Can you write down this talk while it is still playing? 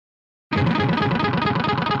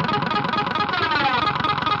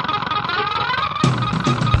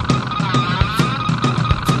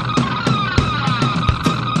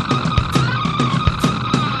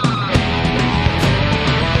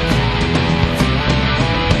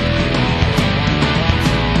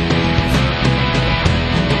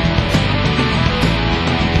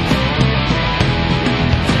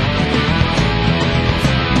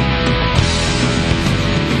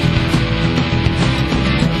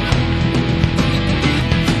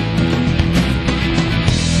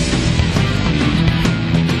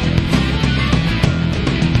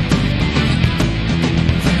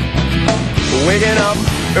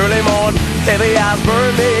Early morn, heavy eyes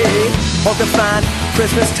burn me. Hope to find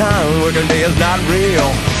Christmas time, working day is not real.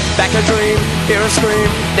 Back a dream, hear a scream,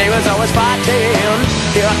 neighbors always fighting.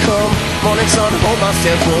 Here I come, morning sun, hope my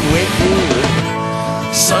steps won't wake you.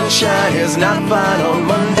 Sunshine is not fine on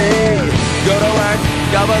Monday. Go to work,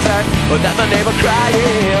 go berserk, without the neighbor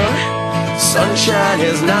crying. Sunshine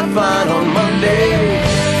is not fine on Monday.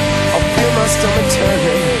 I feel my stomach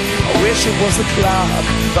turning, I wish it was the clock.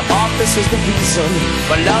 The office is the reason,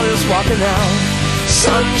 but love is walking out.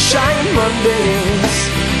 Sunshine Mondays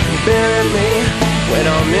bury me when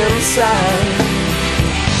I'm inside.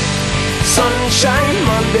 Sunshine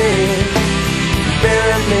Mondays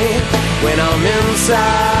bury me when I'm inside.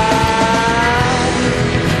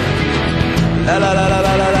 La la la la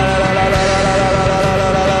la la la la la la la.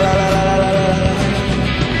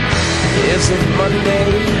 Is it Monday?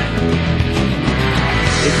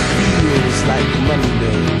 It feels like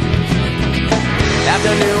Monday.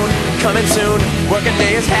 Afternoon, coming soon, working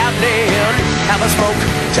day is happening. Have a smoke,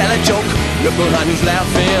 tell a joke, look behind who's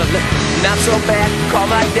laughing. Not so bad, call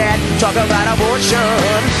my dad, talk about abortion.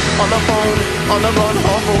 On the phone, on the run,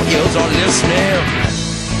 home for ears are listening.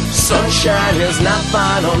 Sunshine is not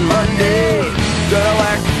fine on Monday. Go to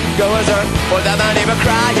work, go berserk, without the neighbor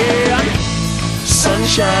crying.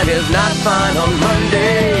 Sunshine is not fine on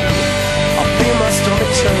Monday. I feel my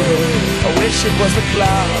stomach turning, I wish it was the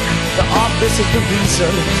clock. The office is the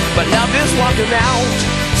reason, but love is walking out.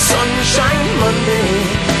 Sunshine Monday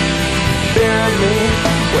bury me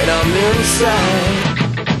when I'm inside.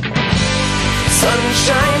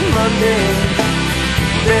 Sunshine Monday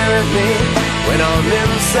bury me when I'm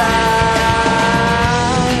inside.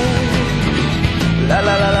 La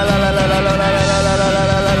la la la la la la la la la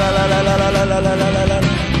la la la.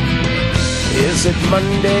 Is it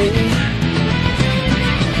Monday?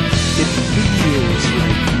 It feels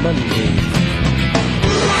like Monday.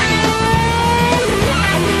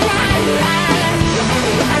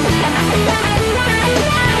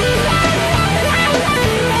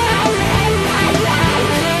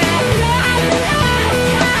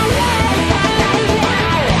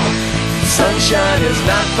 Sunshine is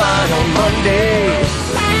not fine on Monday.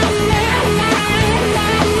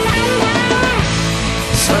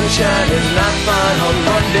 Sunshine is not fine on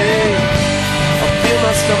Monday. I feel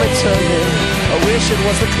my stomach turning, I wish it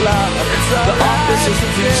was the clock. The office is the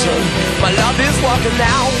reason, my love is walking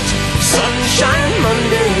out. Sunshine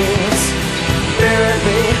Mondays bury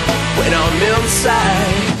me when I'm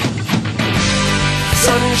inside.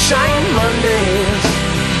 Sunshine Mondays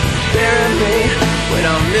bury me when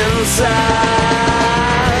I'm inside.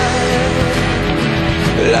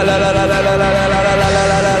 La la la la.